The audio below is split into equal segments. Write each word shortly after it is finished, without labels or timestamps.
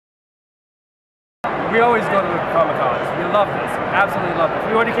We always go to the Comic-Cons. We love this. We absolutely love this.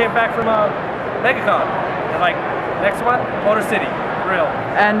 We already came back from MegaCon. And like, next one, Motor City. Real.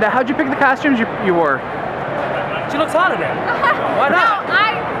 And how'd you pick the costumes you wore? She looks hot in it. Why not? No,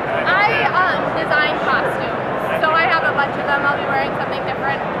 I design costumes. So I have a bunch of them. I'll be wearing something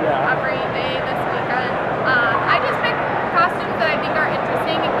different every day this weekend. I just pick costumes that I think are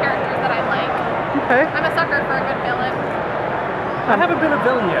interesting and characters that I like. Okay. I'm a sucker for a good villain. I haven't been a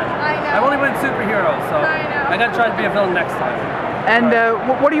villain yet. I know. I've only been superheroes, so I know. I gotta try to be a villain next time. And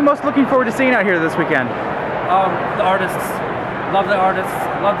what are you most looking forward to seeing out here this weekend? The artists. Love the artists.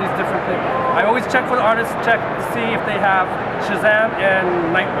 Love these different things. I always check for the artists, check to see if they have Shazam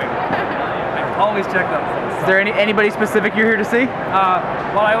and Nightwing. I always check those things. Is there anybody specific you're here to see?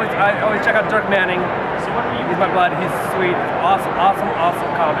 Well, I always check out Dirk Manning. He's my bud. He's sweet. Awesome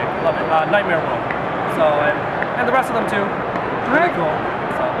comic. Love it. Nightmare World. So and the rest of them too. Really cool.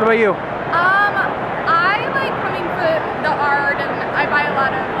 So. What about you? I like coming for the art, and I buy a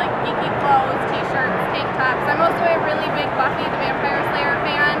lot of like geeky clothes, t-shirts, tank tops. I'm also a really big Buffy the Vampire Slayer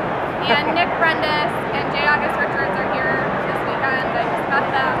fan, and Nick Brendis and J. August Richards